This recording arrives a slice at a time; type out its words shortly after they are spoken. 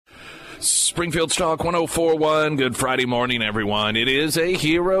Springfield Stock 104.1. Good Friday morning, everyone. It is a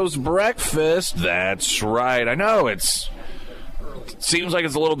Heroes Breakfast. That's right. I know it seems like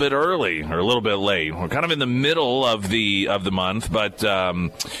it's a little bit early or a little bit late. We're kind of in the middle of the month, but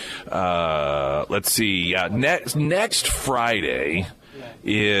let's see. Next Friday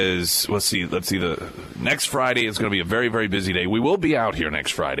is the next Friday is going to be a very, very busy day. We will be out here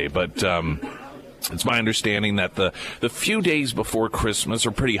next Friday, but it's my understanding that the few days before Christmas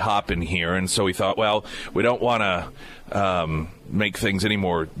are pretty hopping here, and so we thought, well, we don't want to make things any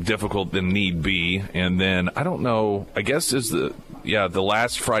more difficult than need be. And then I don't know. I guess is the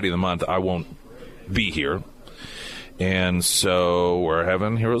last Friday of the month I won't be here. And so we're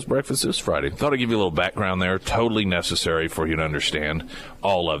having Heroes Breakfast this Friday. Thought I'd give you a little background there. Totally necessary for you to understand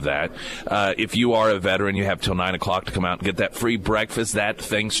all of that. If you are a veteran, you have till 9 o'clock to come out and get that free breakfast. That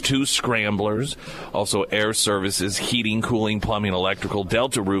thanks to Scramblers, also Air Services, Heating, Cooling, Plumbing, Electrical,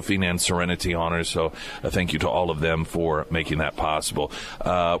 Delta Roofing, and Serenity Honors. So thank you to all of them for making that possible.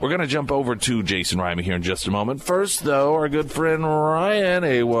 We're going to jump over to Jason Ryman here in just a moment. First, though, our good friend Ryan,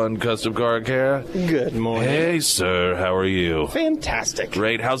 A1 Custom Car Care. Good morning. Hey, sir. How are you? Fantastic.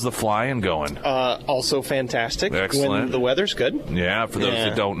 Great. How's the flying going? Also fantastic. Excellent. When the weather's good. Yeah, for those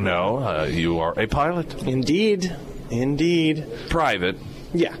that don't know, you are a pilot. Indeed. Private.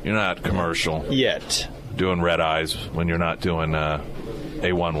 Yeah. You're not commercial. Yet. Doing red eyes when you're not doing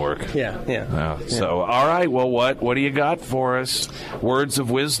A1 work. Yeah. So, all right. Well, what do you got for us? Words of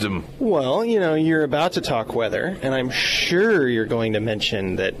wisdom. Well, you're about to talk weather, and I'm sure you're going to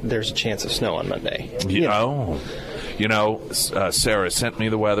mention that there's a chance of snow on Monday. Sarah sent me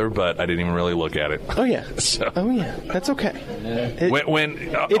the weather, but I didn't even really look at it. Oh, yeah. That's okay.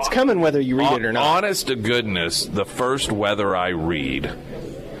 It's coming whether you read it or not. Honest to goodness, the first weather I read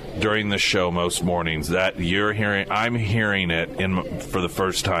during the show most mornings that you're hearing, I'm hearing it for the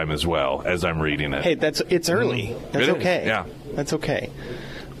first time as well as I'm reading it. Hey, it's early. That's okay. Yeah. That's okay.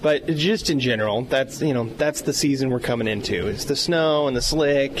 But just in general, that's the season we're coming into. It's the snow and the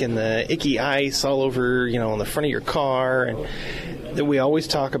slick and the icky ice all over, on the front of your car. And we always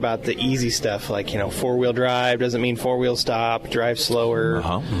talk about the easy stuff, like, four-wheel drive doesn't mean four-wheel stop, drive slower.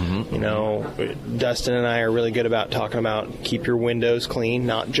 Dustin and I are really good about talking about keep your windows clean,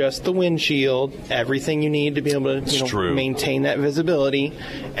 not just the windshield, everything you need to be able to maintain that visibility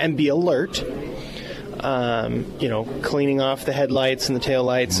and be alert. Cleaning off the headlights and the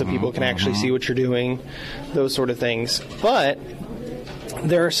taillights so people can actually see what you're doing, those sort of things. But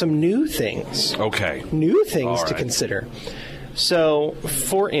there are some new things. Okay. New things to consider. So,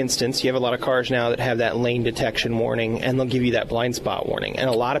 for instance, you have a lot of cars now that have that lane detection warning, and they'll give you that blind spot warning. And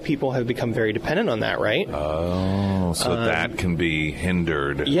a lot of people have become very dependent on that, right? Oh, so that can be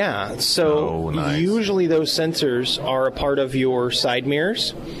hindered. Yeah. So, usually those sensors are a part of your side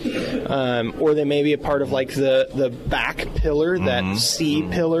mirrors, or they may be a part of, like, the back pillar, that C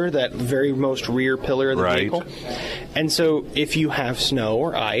pillar, that very most rear pillar of the vehicle. And so if you have snow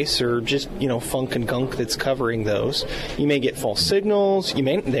or ice or just, funk and gunk that's covering those, you may get false signals.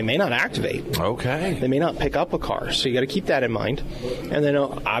 They may not activate. Okay. They may not pick up a car. So you got to keep that in mind. And then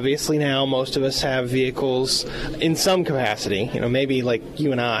obviously now most of us have vehicles in some capacity. Maybe like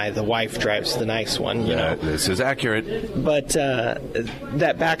you and I, the wife drives the nice one. This is accurate. But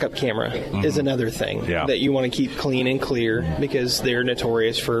that backup camera is another thing that you want to keep clean and clear because they're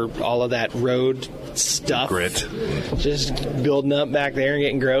notorious for all of that road stuff. Grit. Just building up back there and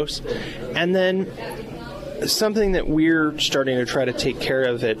getting gross. And then something that we're starting to try to take care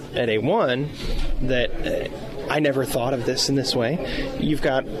of at A1 that I never thought of this in this way. You've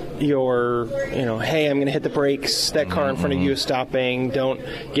got your, hey, I'm going to hit the brakes. That car in front of you is stopping. Don't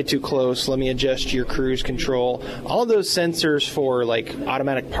get too close. Let me adjust your cruise control. All of those sensors for, like,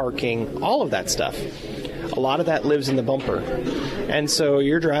 automatic parking, all of that stuff. A lot of that lives in the bumper. And so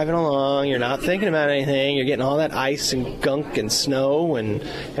you're driving along, you're not thinking about anything, you're getting all that ice and gunk and snow and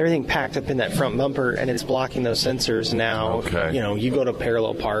everything packed up in that front bumper, and it's blocking those sensors now. You go to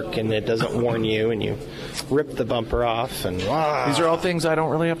parallel park and it doesn't warn you, and you rip the bumper off. And these are all things I don't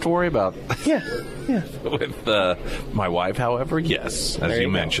really have to worry about. Yeah. With my wife, however, yes, as you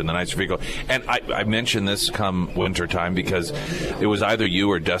mentioned, the nicer vehicle. And I mentioned this come winter time because it was either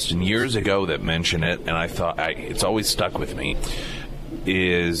you or Dustin years ago that mentioned it, and I thought it's always stuck with me.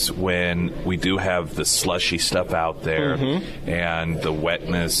 Is when we do have the slushy stuff out there and the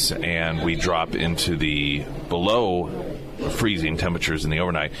wetness, and we drop into the below freezing temperatures in the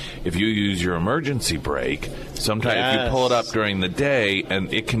overnight. If you use your emergency brake, sometimes if you pull it up during the day,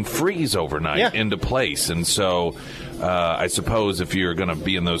 and it can freeze overnight into place. And so I suppose if you're going to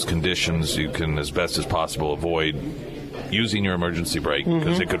be in those conditions, you can, as best as possible, avoid using your emergency brake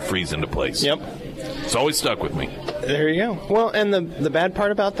because it could freeze into place. Yep. It's always stuck with me. There you go. Well, and the bad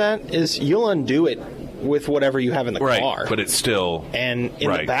part about that is you'll undo it with whatever you have in the car. But it's still... And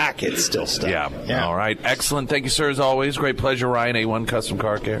in the back, it's still stuck. Yeah. All right. Excellent. Thank you, sir, as always. Great pleasure, Ryan, A1 Custom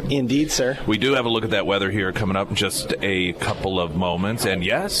Car Care. Indeed, sir. We do have a look at that weather here coming up in just a couple of moments. And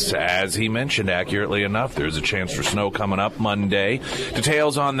yes, as he mentioned accurately enough, there's a chance for snow coming up Monday.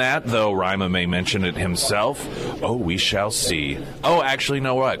 Details on that, though Rima may mention it himself. Oh, we shall see. Oh, actually, you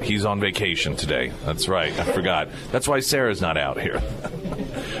know what? He's on vacation today. That's right. I forgot. That's why Sarah's not out here.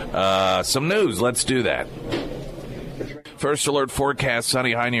 Some news. Let's do that. First alert forecast,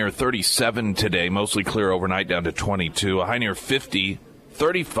 sunny, high near 37 today, mostly clear overnight down to 22, a high near 50,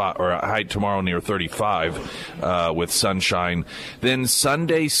 35, or a high tomorrow near 35 with sunshine. Then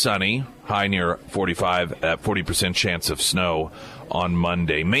Sunday, sunny, high near 45, at 40% chance of snow on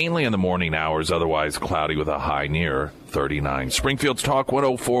Monday, mainly in the morning hours, otherwise cloudy with a high near 39. Springfield's Talk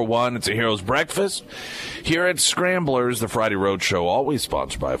 104.1. It's a Hero's Breakfast. Here at Scramblers, the Friday Road Show, always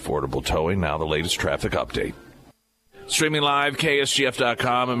sponsored by Affordable Towing. Now the latest traffic update. Streaming live,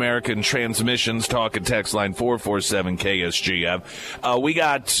 KSGF.com, American Transmissions, talk and text line 447-KSGF. We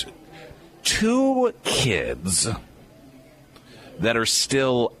got 2 kids that are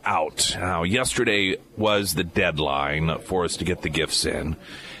still out. Now, yesterday was the deadline for us to get the gifts in.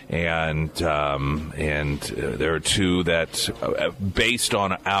 And there are 2 that, based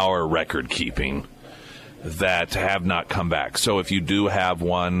on our record keeping, that have not come back. So if you do have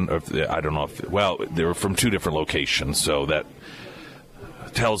one, I don't know if, well, they're from 2 different locations, so that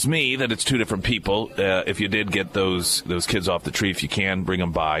tells me that it's 2 different people. If you did get those kids off the tree, if you can, bring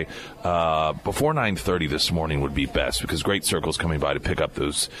them by before 9:30 this morning would be best, because Great Circle's coming by to pick up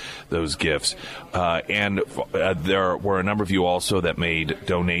those gifts. And there were a number of you also that made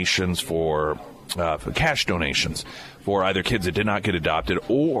donations for cash donations for either kids that did not get adopted,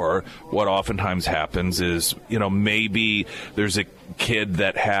 or what oftentimes happens is, maybe there's a kid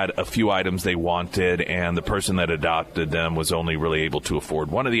that had a few items they wanted, and the person that adopted them was only really able to afford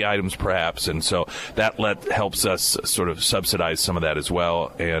one of the items, perhaps, and so that helps us sort of subsidize some of that as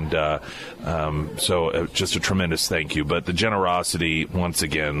well. And so just a tremendous thank you. But the generosity, once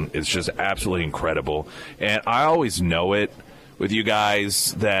again, is just absolutely incredible, and I always know it with you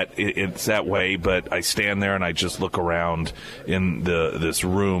guys that it's that way, but I stand there and I just look around in this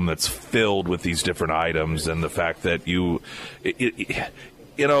room that's filled with these different items, and the fact that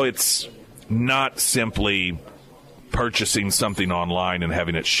it's not simply purchasing something online and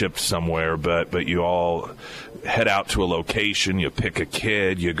having it shipped somewhere, but you all head out to a location, you pick a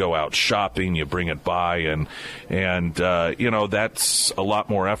kid, you go out shopping, you bring it by, and that's a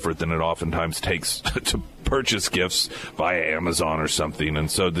lot more effort than it oftentimes takes to purchase gifts via Amazon or something. And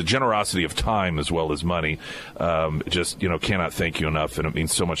so the generosity of time as well as money, just cannot thank you enough, and it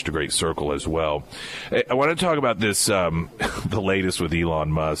means so much to Great Circle as well. I want to talk about this, the latest with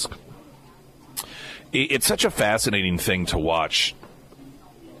Elon Musk. It's such a fascinating thing to watch,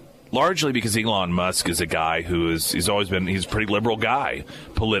 largely because Elon Musk is a guy he's a pretty liberal guy,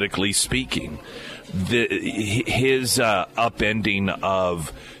 politically speaking. His upending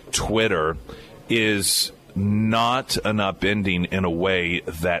of Twitter is not an upending in a way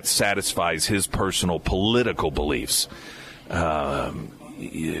that satisfies his personal political beliefs.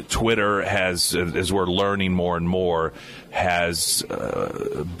 Twitter has, as we're learning more and more, has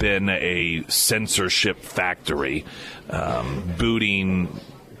been a censorship factory, booting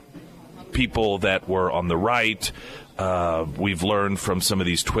people that were on the right. We've learned from some of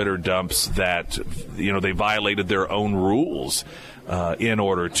these Twitter dumps that, they violated their own rules in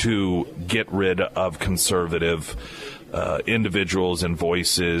order to get rid of conservative individuals and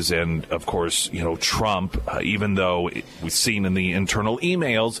voices. And of course, Trump, even though we've seen in the internal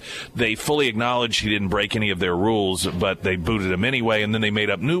emails, they fully acknowledged he didn't break any of their rules, but they booted him anyway, and then they made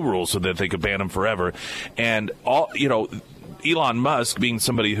up new rules so that they could ban him forever. And Elon Musk, being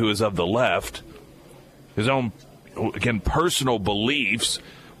somebody who is of the left, his own, again, personal beliefs,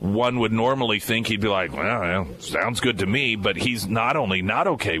 one would normally think he'd be like, well, sounds good to me, but he's not only not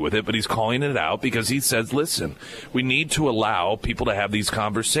okay with it, but he's calling it out because he says, listen, we need to allow people to have these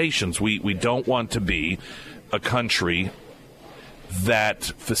conversations. We don't want to be a country that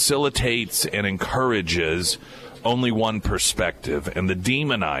facilitates and encourages only one perspective and the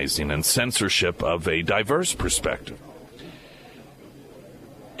demonizing and censorship of a diverse perspective.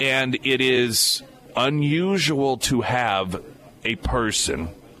 And it is unusual to have a person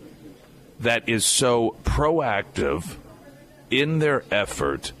that is so proactive in their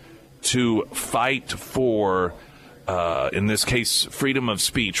effort to fight for in this case, freedom of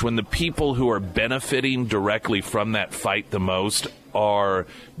speech, when the people who are benefiting directly from that fight the most are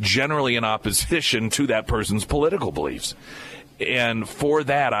generally in opposition to that person's political beliefs. And for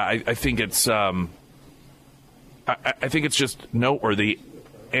that, I think it's I think it's just noteworthy.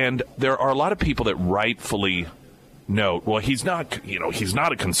 And there are a lot of people that rightfully note, well, he's not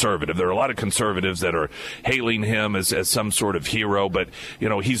a conservative. There are a lot of conservatives that are hailing him as some sort of hero, but,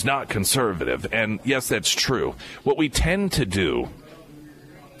 he's not conservative. And yes, that's true. What we tend to do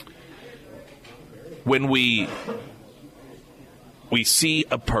when we see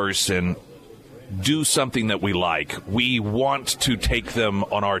a person do something that we like, we want to take them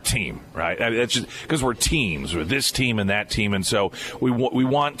on our team, right? That's just because we're teams, we're this team and that team, and so we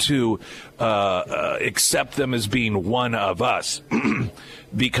want to accept them as being one of us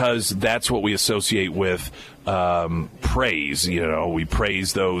because that's what we associate with praise. We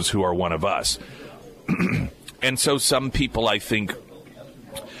praise those who are one of us. And so some people, I think,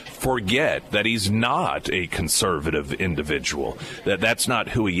 forget that he's not a conservative individual, that's not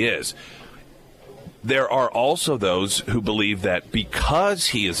who he is. There are also those who believe that because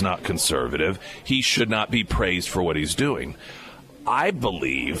he is not conservative, he should not be praised for what he's doing. I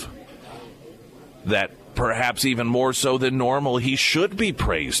believe that perhaps even more so than normal, he should be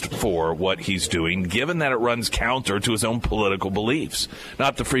praised for what he's doing, given that it runs counter to his own political beliefs.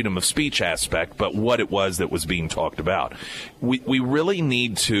 Not the freedom of speech aspect, but what it was that was being talked about. We really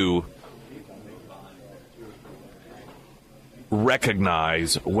need to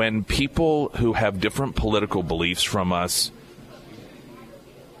recognize when people who have different political beliefs from us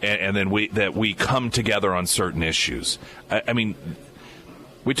and then we come together on certain issues. I mean,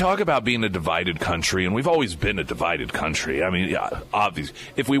 we talk about being a divided country, and we've always been a divided country. I mean, yeah, obviously,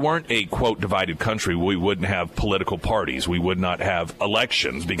 if we weren't a, quote, divided country, we wouldn't have political parties. We would not have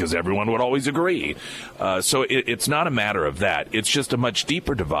elections because everyone would always agree. So it's not a matter of that. It's just a much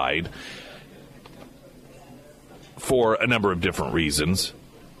deeper divide for a number of different reasons.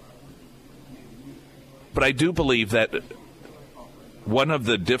 But I do believe that one of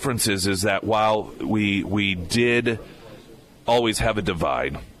the differences is that while we did always have a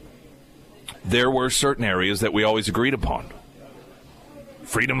divide, there were certain areas that we always agreed upon.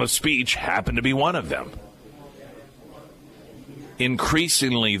 Freedom of speech happened to be one of them.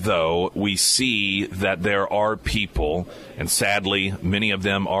 Increasingly, though, we see that there are people, and sadly, many of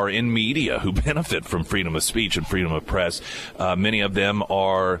them are in media who benefit from freedom of speech and freedom of press. Many of them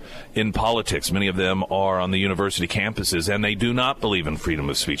are in politics. Many of them are on the university campuses, and they do not believe in freedom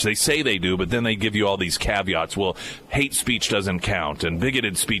of speech. They say they do, but then they give you all these caveats. Well, hate speech doesn't count, and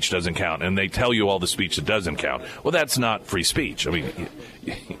bigoted speech doesn't count, and they tell you all the speech that doesn't count. Well, that's not free speech. I mean,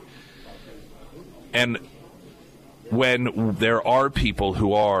 and when there are people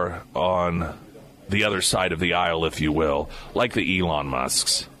who are on the other side of the aisle, if you will, like the Elon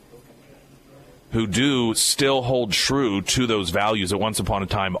Musks, who do still hold true to those values that once upon a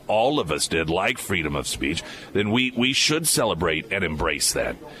time all of us did, like freedom of speech, then we should celebrate and embrace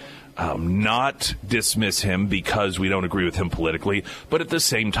that. Not dismiss him because we don't agree with him politically, but at the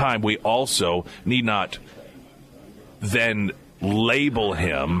same time, we also need not then label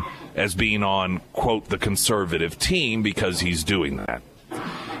him as being on, quote, the conservative team because he's doing that.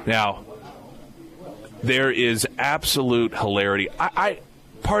 Now, there is absolute hilarity.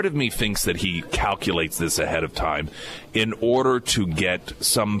 Part of me thinks that he calculates this ahead of time in order to get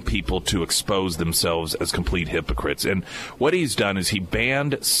some people to expose themselves as complete hypocrites. And what he's done is he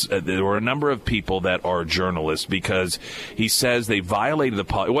banned, there were a number of people that are journalists because he says they violated the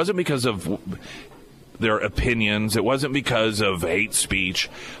policy. It wasn't because of their opinions. It wasn't because of hate speech,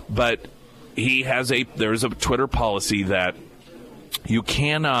 but there's a Twitter policy that you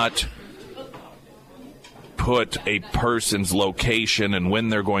cannot put a person's location and when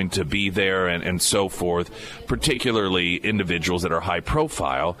they're going to be there and so forth, particularly individuals that are high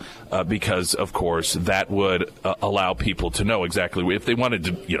profile, because, of course, that would allow people to know exactly if they wanted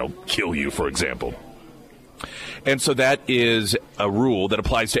to, kill you, for example. And so that is a rule that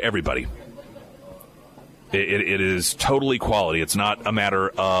applies to everybody. It is total equality. It's not a matter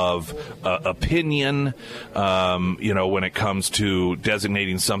of opinion, when it comes to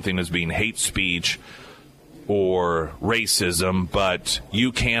designating something as being hate speech or racism, but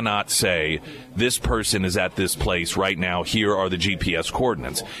you cannot say this person is at this place right now. Here are the GPS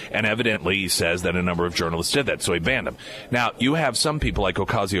coordinates. And evidently he says that a number of journalists did that, so he banned them. Now, you have some people like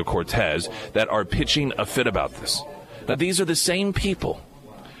Ocasio-Cortez that are pitching a fit about this. Now, these are the same people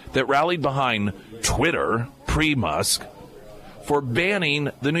that rallied behind Twitter, pre-Musk, for banning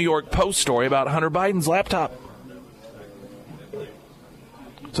the New York Post story about Hunter Biden's laptop.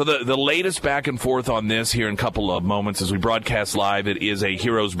 So the latest back and forth on this here in a couple of moments as we broadcast live. It is a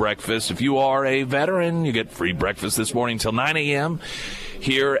Heroes Breakfast. If you are a veteran, you get free breakfast this morning till 9 a.m.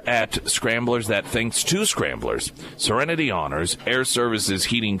 here at Scramblers. That thanks to Scramblers, Serenity Honors, Air Services,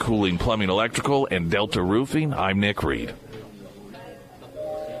 Heating, Cooling, Plumbing, Electrical, and Delta Roofing. I'm Nick Reed.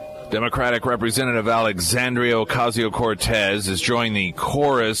 Democratic Representative Alexandria Ocasio-Cortez has joined the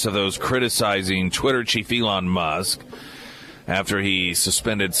chorus of those criticizing Twitter chief Elon Musk after he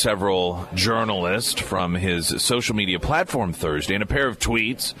suspended several journalists from his social media platform Thursday. In a pair of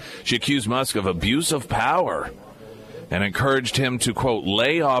tweets, she accused Musk of abuse of power and encouraged him to, quote,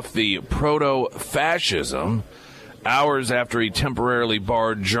 lay off the proto-fascism hours after he temporarily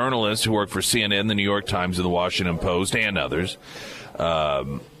barred journalists who work for CNN, the New York Times, and the Washington Post, and others.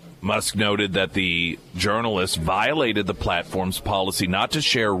 Musk noted that the journalists violated the platform's policy not to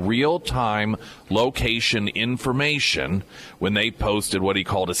share real-time location information when they posted what he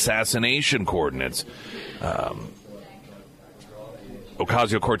called assassination coordinates.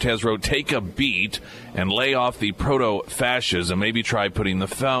 Ocasio-Cortez wrote, take a beat and lay off the proto-fascism. Maybe try putting the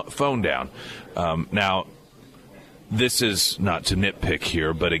phone down. Now, this is not to nitpick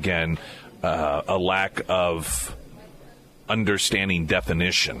here, but again, a lack of understanding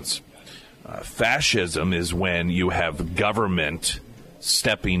definitions. Fascism is when you have government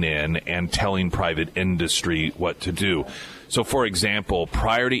stepping in and telling private industry what to do. So, for example,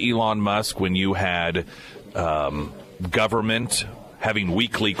 prior to Elon Musk, when you had government having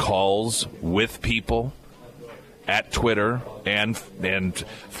weekly calls with people at Twitter and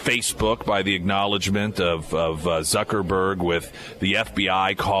Facebook by the acknowledgement of Zuckerberg with the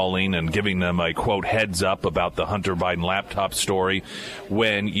FBI calling and giving them a, quote, heads up about the Hunter Biden laptop story,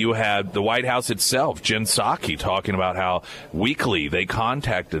 when you had the White House itself, Jen Psaki, talking about how weekly they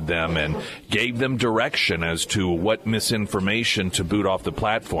contacted them and gave them direction as to what misinformation to boot off the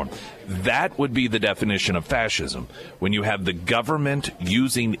platform. That would be the definition of fascism, when you have the government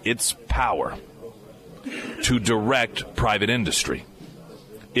using its power to direct private industry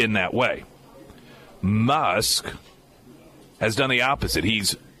in that way. Musk has done the opposite.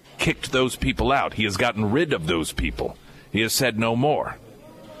 He's kicked those people out. He has gotten rid of those people. He has said no more.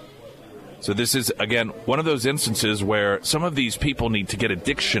 So this is, again, one of those instances where some of these people need to get a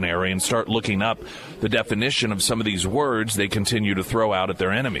dictionary and start looking up the definition of some of these words they continue to throw out at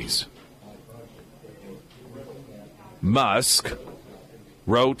their enemies. Musk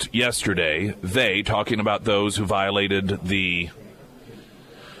wrote yesterday, talking about those who violated the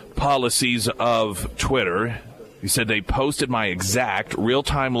policies of Twitter. He said they posted my exact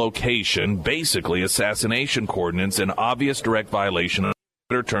real-time location, basically assassination coordinates, an obvious direct violation of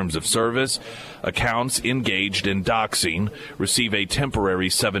Twitter terms of service. Accounts engaged in doxing receive a temporary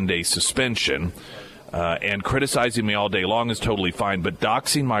 7-day suspension. And criticizing me all day long is totally fine, but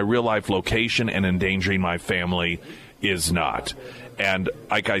doxing my real-life location and endangering my family is not. And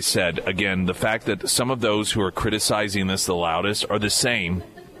like I said, again, the fact that some of those who are criticizing this the loudest are the same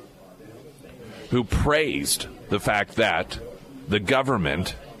who praised the fact that the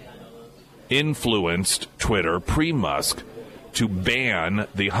government influenced Twitter pre-Musk to ban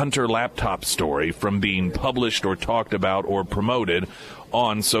the Hunter laptop story from being published or talked about or promoted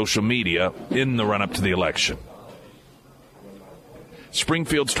on social media in the run-up to the election.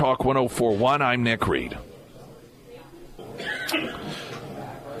 Springfield's Talk 104.1, I'm Nick Reed.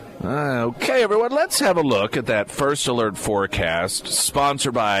 Okay, everyone, let's have a look at that first alert forecast,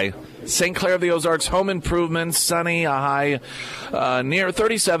 sponsored by St. Clair of the Ozarks Home Improvement. Sunny, a high near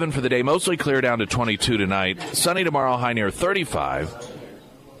 37 for the day, mostly clear down to 22 tonight. Sunny tomorrow, high near 35.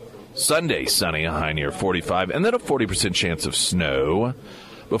 Sunday, sunny, a high near 45, and then a 40% chance of snow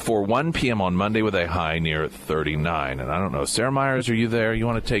before 1 p.m. on Monday with a high near 39. And I don't know, Sarah Myers, are you there? You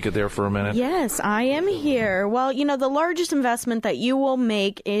want to take it there for a minute? Yes, I am here. Well, you know, the largest investment that you will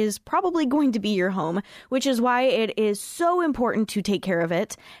make is probably going to be your home, which is why it is so important to take care of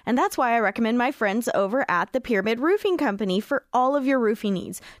it. And that's why I recommend my friends over at the Pyramid Roofing Company for all of your roofing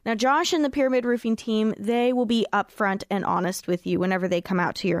needs. Now, Josh and the Pyramid Roofing team, they will be upfront and honest with you whenever they come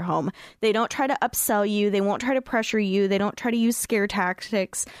out to your home. They don't try to upsell you. They won't try to pressure you. They don't try to use scare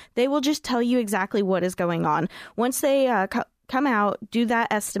tactics. They will just tell you exactly what is going on. Once they come out, do that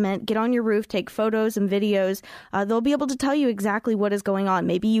estimate, get on your roof, take photos and videos, they'll be able to tell you exactly what is going on.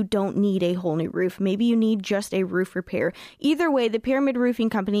 Maybe you don't need a whole new roof. Maybe you need just a roof repair. Either way, the Pyramid Roofing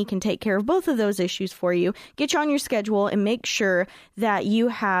Company can take care of both of those issues for you, get you on your schedule, and make sure that you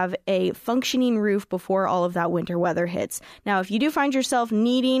have a functioning roof before all of that winter weather hits. Now, if you do find yourself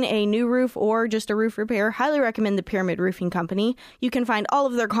needing a new roof or just a roof repair, highly recommend the Pyramid Roofing Company. You can find all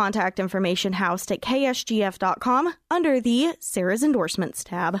of their contact information housed at ksgf.com under the Sarah's Endorsements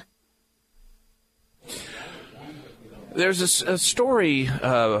tab. There's a story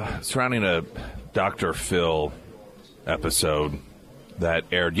surrounding a Dr. Phil episode that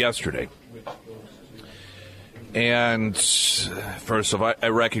aired yesterday. And first of all, I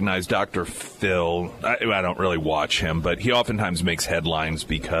recognize Dr. Phil. I don't really watch him, but he oftentimes makes headlines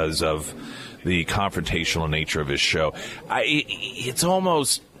because of the confrontational nature of his show. It's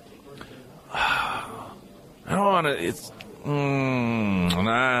almost... I don't want to...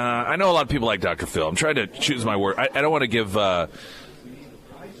 I know a lot of people like Dr. Phil. I'm trying to choose my word. I don't want to give... I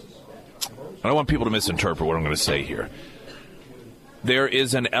don't want people to misinterpret what I'm going to say here. There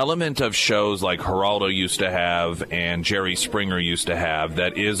is an element of shows like Geraldo used to have and Jerry Springer used to have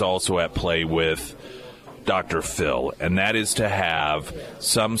that is also at play with Dr. Phil, and that is to have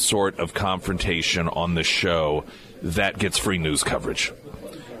some sort of confrontation on the show that gets free news coverage.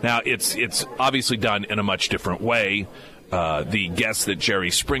 Now, it's obviously done in a much different way. The guests that Jerry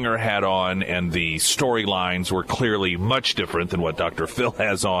Springer had on and the storylines were clearly much different than what Dr. Phil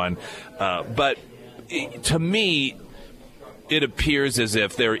has on. But to me, it appears as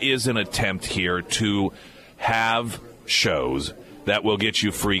if there is an attempt here to have shows that will get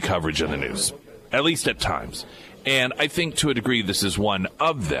you free coverage in the news, at least at times. And I think to a degree this is one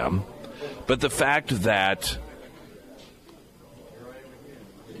of them. But the fact that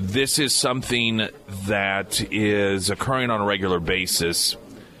this is something that is occurring on a regular basis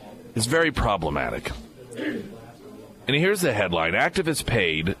is very problematic. And here's the headline. Activists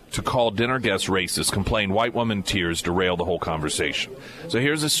paid to call dinner guests racist complain white woman tears derail the whole conversation. So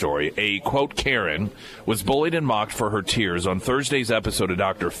here's the story. A, quote, Karen was bullied and mocked for her tears on Thursday's episode of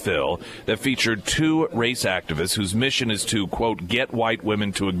Dr. Phil that featured two race activists whose mission is to, quote, get white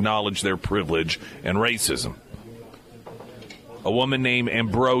women to acknowledge their privilege and racism. A woman named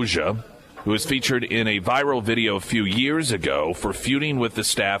Ambrosia, who was featured in a viral video a few years ago for feuding with the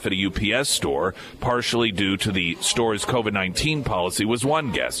staff at a UPS store, partially due to the store's COVID-19 policy, was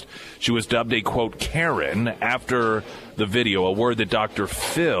one guest. She was dubbed a, quote, Karen after the video, a word that Dr.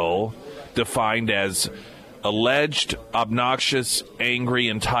 Phil defined as alleged, obnoxious, angry,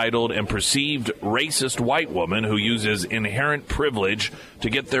 entitled, and perceived racist white woman who uses inherent privilege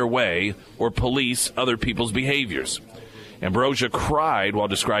to get their way or police other people's behaviors. Ambrosia cried while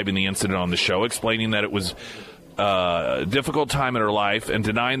describing the incident on the show, explaining that it was a difficult time in her life and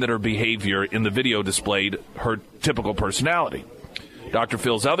denying that her behavior in the video displayed her typical personality. Dr.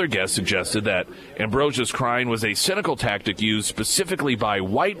 Phil's other guest suggested that Ambrosia's crying was a cynical tactic used specifically by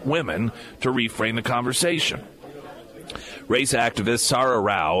white women to reframe the conversation. Race activists Sarah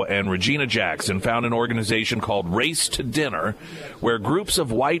Rao and Regina Jackson found an organization called Race to Dinner, where groups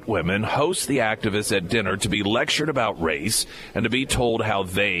of white women host the activists at dinner to be lectured about race and to be told how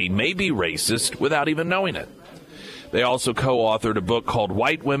they may be racist without even knowing it. They also co-authored a book called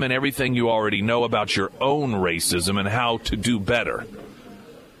White Women, Everything You Already Know About Your Own Racism and How to Do Better.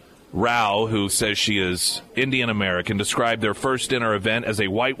 Rao, who says she is Indian American, described their first dinner event as a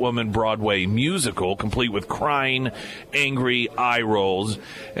white woman Broadway musical, complete with crying, angry eye rolls,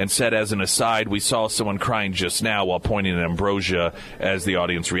 and said as an aside, we saw someone crying just now while pointing at Ambrosia as the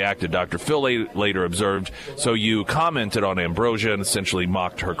audience reacted. Dr. Phil later observed, so you commented on Ambrosia and essentially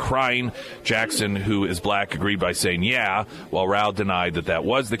mocked her crying. Jackson, who is black, agreed by saying, yeah, while Rao denied that that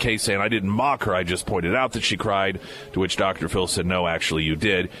was the case, saying, I didn't mock her, I just pointed out that she cried, to which Dr. Phil said, no, actually you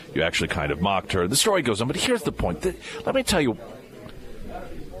did. You actually kind of mocked her. The story goes on, but here's the point. Let me tell you,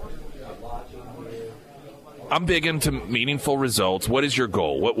 I'm big into meaningful results. What is your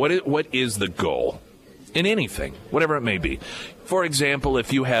goal? What is the goal in anything, whatever it may be? For example,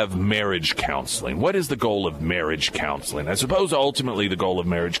 if you have marriage counseling, what is the goal of marriage counseling? I suppose ultimately the goal of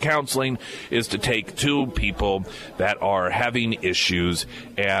marriage counseling is to take two people that are having issues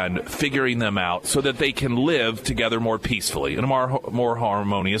and figuring them out so that they can live together more peacefully in a more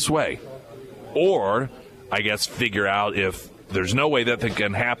harmonious way. Or, I guess, figure out if there's no way that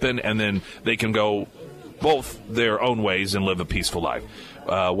can happen, and then they can go both their own ways and live a peaceful life.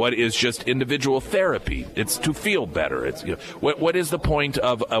 What is just individual therapy? It's to feel better. It's what is the point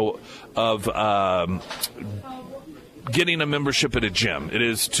of getting a membership at a gym? It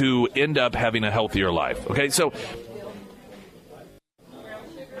is to end up having a healthier life. Okay, so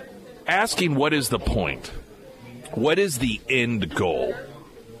asking what is the point, what is the end goal,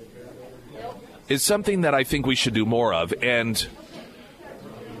 is something that I think we should do more of, and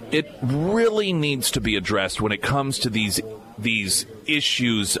it really needs to be addressed when it comes to these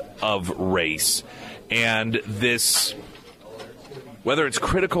issues of race and this, whether it's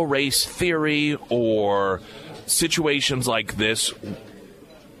critical race theory or situations like this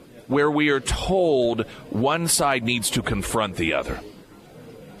where we are told one side needs to confront the other.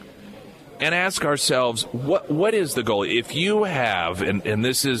 And ask ourselves, what is the goal? If you have, and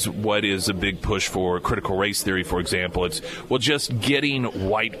this is what is a big push for critical race theory, for example, it's, well, just getting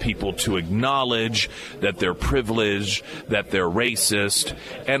white people to acknowledge that they're privileged, that they're racist.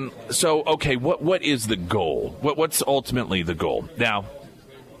 And so, okay, what is the goal? What's ultimately the goal? Now,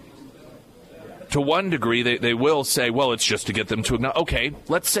 to one degree, they will say, well, it's just to get them to acknowledge. Okay,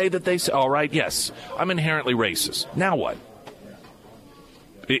 let's say that they say, all right, yes, I'm inherently racist. Now what?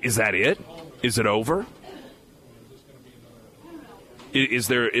 Is that it? Is it over? Is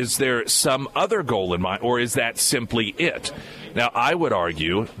there some other goal in mind, or is that simply it? Now, I would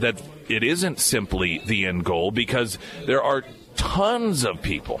argue that it isn't simply the end goal, because there are tons of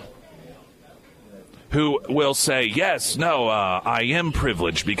people who will say, yes, no, I am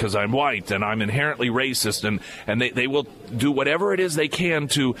privileged because I'm white and I'm inherently racist, and they will do whatever it is they can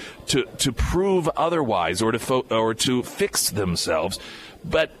to prove otherwise, or to fix themselves,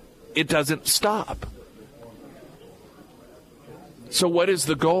 but it doesn't stop. So what is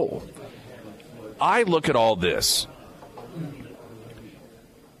the goal? I look at all this,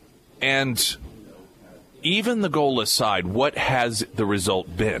 and even the goal aside, what has the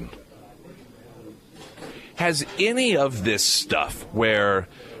result been? Has any of this stuff where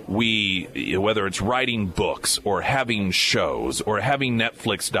whether it's writing books or having shows or having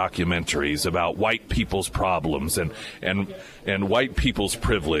Netflix documentaries about white people's problems and white people's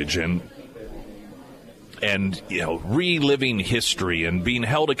privilege and reliving history and being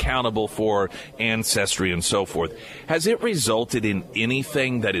held accountable for ancestry and so forth, has it resulted in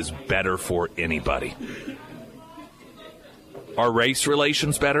anything that is better for anybody? Are race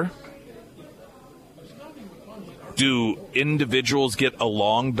relations better? Do individuals get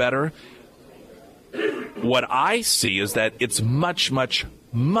along better? What I see is that it's much, much,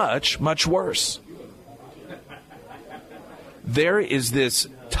 much, much worse. There is this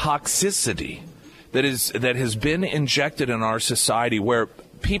toxicity that has been injected in our society, where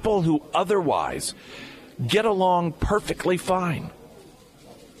people who otherwise get along perfectly fine,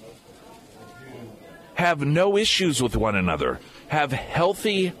 have no issues with one another, have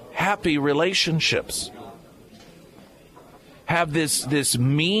healthy, happy relationships, have this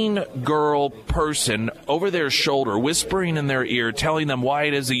mean girl person over their shoulder whispering in their ear, telling them why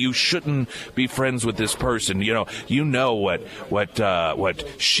it is that you shouldn't be friends with this person. You know what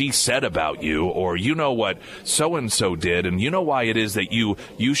she said about you, or you know what so and so did, and you know why it is that you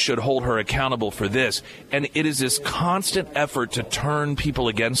should hold her accountable for this. And it is this constant effort to turn people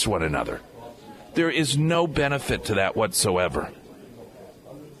against one another. There is no benefit to that whatsoever.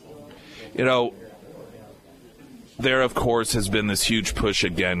 There, of course, has been this huge push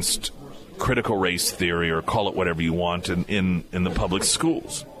against critical race theory, or call it whatever you want, in the public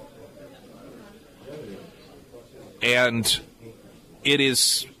schools. And it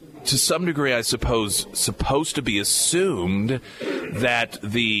is, to some degree, I suppose, supposed to be assumed that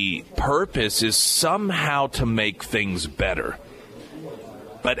the purpose is somehow to make things better.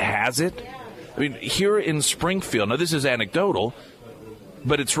 But has it? I mean, here in Springfield, now this is anecdotal,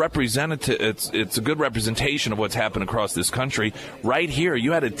 but it's representative. It's a good representation of what's happened across this country. Right here,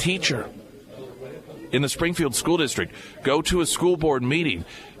 you had a teacher in the Springfield School District go to a school board meeting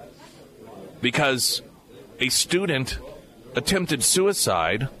because a student attempted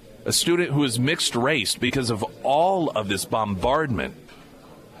suicide, a student who is mixed race, because of all of this bombardment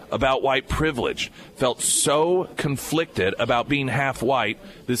about white privilege, felt so conflicted about being half white,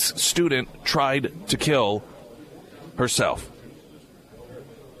 this student tried to kill herself.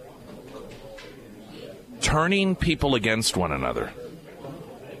 Turning people against one another,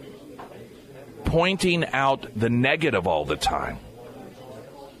 pointing out the negative all the time,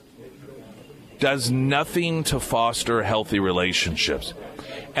 does nothing to foster healthy relationships.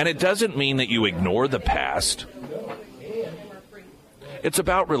 And it doesn't mean that you ignore the past. It's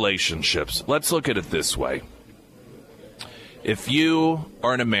about relationships. Let's look at it this way. If you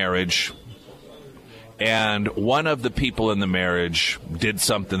are in a marriage and one of the people in the marriage did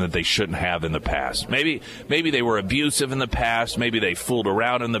something that they shouldn't have in the past, maybe they were abusive in the past, maybe they fooled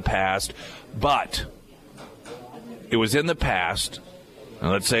around in the past, but it was in the past, and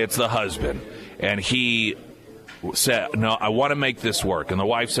let's say it's the husband, and he said, no, I want to make this work, and the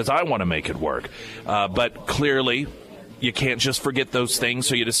wife says, I want to make it work, but clearly you can't just forget those things,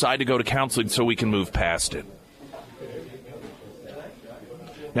 so you decide to go to counseling so we can move past it.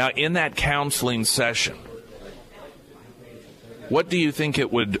 Now, in that counseling session, what do you think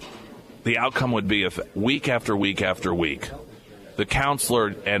the outcome would be if week after week after week, the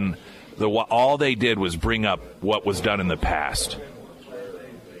counselor and all they did was bring up what was done in the past?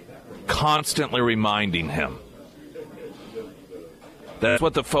 constantly reminding him. That's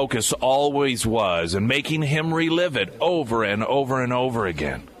what the focus always was, and making him relive it over and over and over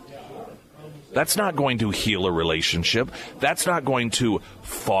again. That's not going to heal a relationship. That's not going to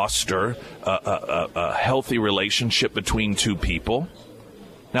foster a healthy relationship between two people.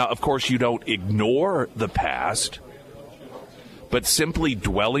 Now, of course, you don't ignore the past, but simply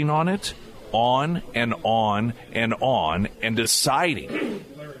dwelling on it, on and on and on, and deciding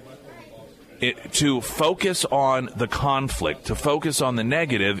to focus on the conflict, to focus on the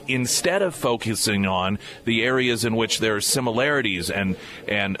negative, instead of focusing on the areas in which there are similarities and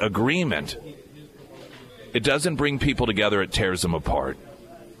agreement. It doesn't bring people together, it tears them apart.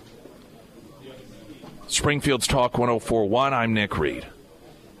 Springfield's Talk 104.1, I'm Nick Reed.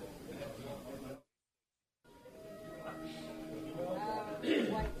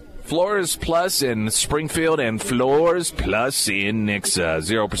 Floors Plus in Springfield and Floors Plus in Nixa.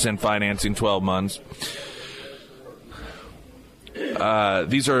 0% financing, 12 months.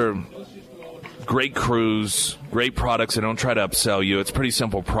 These are great crews, great products. I don't try to upsell you. It's a pretty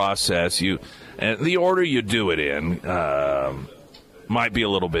simple process. And the order you do it in might be a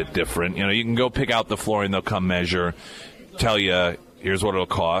little bit different. You know, you can go pick out the flooring. They'll come measure, tell you, here's what it'll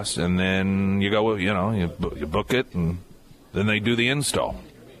cost. And then you go, you book it, and then they do the install.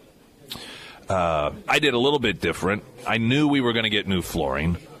 I did a little bit different. I knew we were going to get new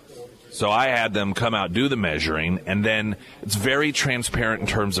flooring, so I had them come out, do the measuring, and then it's very transparent in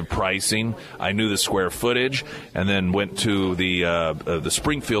terms of pricing. I knew the square footage, and then went to the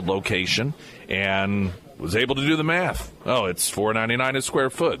Springfield location and was able to do the math. Oh, it's $4.99 a square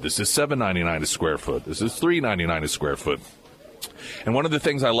foot. This is $7.99 a square foot. This is $3.99 a square foot. And one of the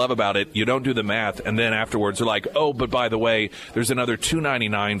things I love about it, you don't do the math, and then afterwards they're like, oh, but by the way, there's another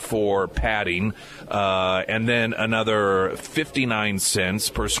 $2.99 for padding, and then another 59 cents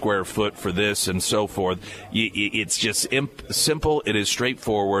per square foot for this, and so forth. It's just simple. It is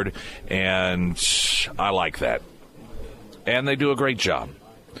straightforward, and I like that. And they do a great job.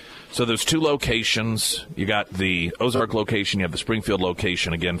 So there's two locations. You got the Ozark location. You have the Springfield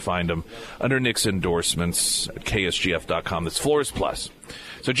location. Again, find them under Nick's endorsements at ksgf.com. That's Floors Plus.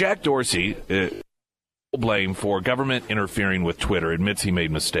 So Jack Dorsey, blame for government interfering with Twitter, admits he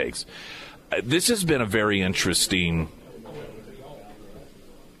made mistakes. This has been a very interesting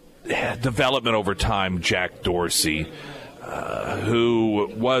development over time. Jack Dorsey,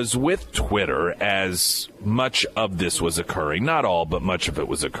 who was with Twitter as much of this was occurring. Not all, but much of it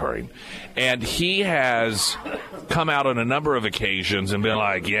was occurring. And he has come out on a number of occasions and been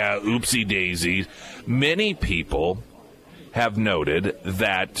like, yeah, oopsie daisy. Many people have noted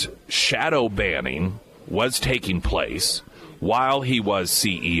that shadow banning was taking place while he was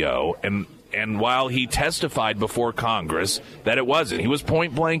CEO and while he testified before Congress that it wasn't. He was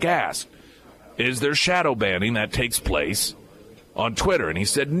point blank asked, is there shadow banning that takes place on Twitter? And he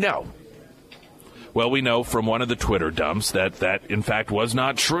said no. Well, we know from one of the Twitter dumps that in fact was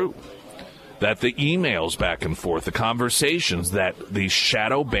not true. That the emails back and forth, the conversations, that the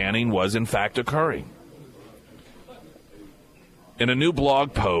shadow banning was in fact occurring. In a new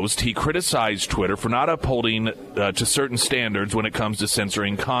blog post, he criticized Twitter for not upholding to certain standards when it comes to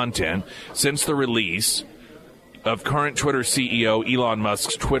censoring content since the release of current Twitter CEO Elon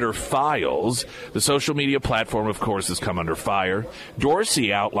Musk's Twitter files. The social media platform, of course, has come under fire.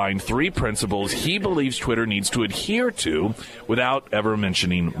 Dorsey outlined 3 principles he believes Twitter needs to adhere to without ever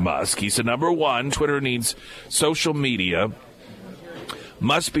mentioning Musk. He said, number 1, Twitter needs social media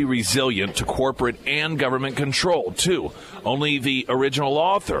must be resilient to corporate and government control. 2, only the original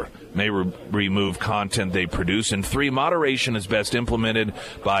author may remove content they produce. And 3, moderation is best implemented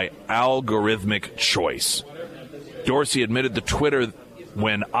by algorithmic choice. Dorsey admitted the Twitter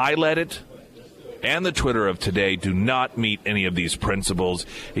when I led it and the Twitter of today do not meet any of these principles.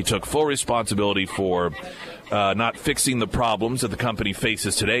 He took full responsibility for not fixing the problems that the company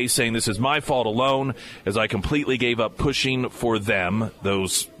faces today, saying this is my fault alone as I completely gave up pushing for them,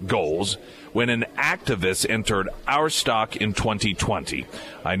 those goals, when an activist entered our stock in 2020.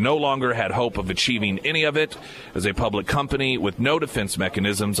 I no longer had hope of achieving any of it. As a public company with no defense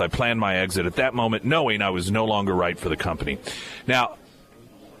mechanisms, I planned my exit at that moment, knowing I was no longer right for the company. Now,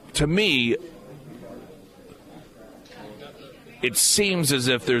 to me, it seems as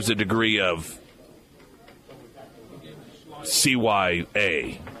if there's a degree of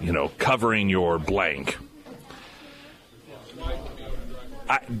CYA, covering your blank.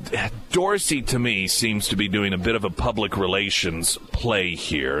 Dorsey, to me, seems to be doing a bit of a public relations play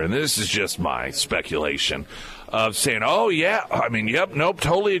here, and this is just my speculation. of saying, oh, yeah, I mean, yep, nope,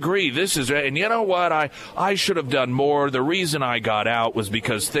 totally agree. This is, and you know what, I should have done more. The reason I got out was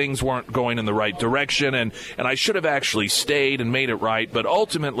because things weren't going in the right direction, and I should have actually stayed and made it right. But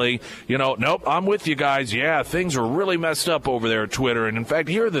ultimately, nope, I'm with you guys. Yeah, things are really messed up over there at Twitter. And in fact,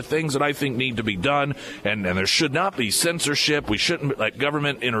 here are the things that I think need to be done. And there should not be censorship. We shouldn't let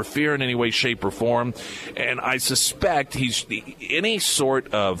government interfere in any way, shape, or form. And I suspect any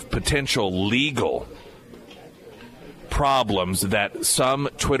sort of potential legal problems that some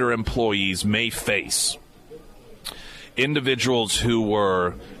Twitter employees may face, individuals who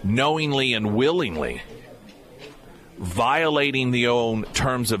were knowingly and willingly violating the own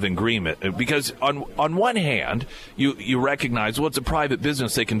terms of agreement, because on one hand you recognize, well, it's a private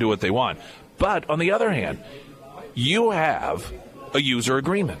business, they can do what they want, but on the other hand you have a user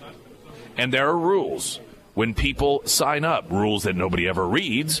agreement and there are rules when people sign up, rules that nobody ever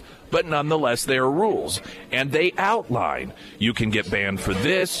reads, but nonetheless they are rules, and they outline you can get banned for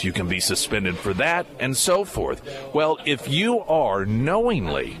this, you can be suspended for that, and so forth. Well, if you are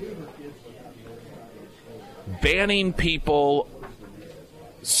knowingly banning people,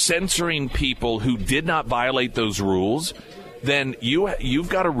 censoring people who did not violate those rules, then you've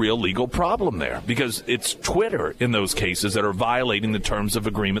got a real legal problem there, because it's Twitter in those cases that are violating the terms of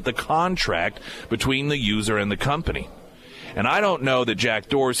agreement, the contract between the user and the company. And I don't know that Jack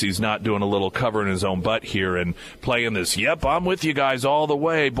Dorsey's not doing a little covering his own butt here and playing this, yep, I'm with you guys all the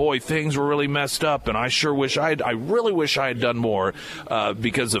way. Boy, things were really messed up, and I really wish I had done more,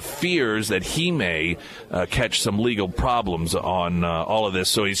 because of fears that he may catch some legal problems on all of this.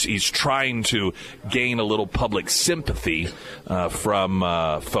 So he's trying to gain a little public sympathy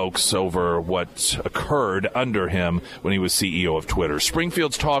from folks over what occurred under him when he was CEO of Twitter.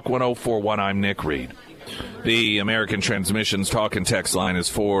 Springfield's Talk 1041, I'm Nick Reed. The American Transmissions talk and text line is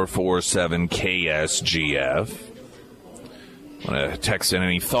 447-KSGF. Want to text in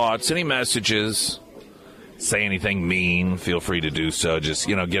any thoughts, any messages, say anything mean, feel free to do so. Just,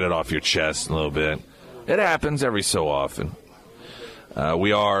 get it off your chest a little bit. It happens every so often.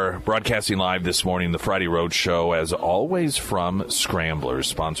 We are broadcasting live this morning, the Friday Road Show, as always, from Scramblers,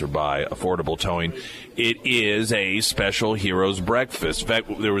 sponsored by Affordable Towing. It is a special Heroes Breakfast. In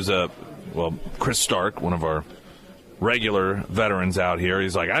fact, there was Chris Stark, one of our regular veterans out here,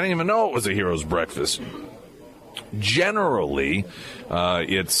 he's like, I didn't even know it was a Heroes Breakfast. Generally,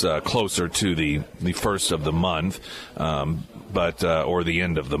 it's closer to the first of the month, or the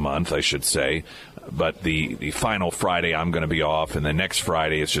end of the month, I should say. But the final Friday, I'm going to be off, and the next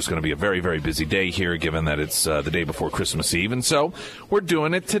Friday, it's just going to be a very, very busy day here, given that it's the day before Christmas Eve. And so we're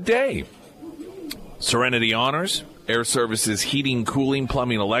doing it today. Serenity Honors, Air Services, Heating, Cooling,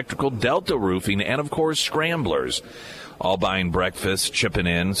 Plumbing, Electrical, Delta Roofing, and, of course, Scramblers. All buying breakfast, chipping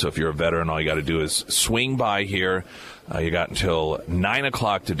in. So if you're a veteran, all you got to do is swing by here. You got until 9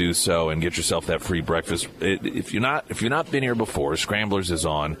 o'clock to do so and get yourself that free breakfast. If you're not been here before, Scramblers is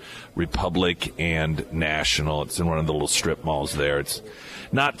on Republic and National. It's in one of the little strip malls there. It's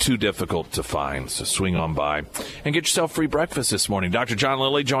not too difficult to find, so swing on by and get yourself free breakfast this morning. Dr. John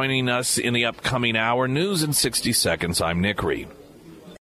Lilly joining us in the upcoming hour. News in 60 seconds. I'm Nick Reed.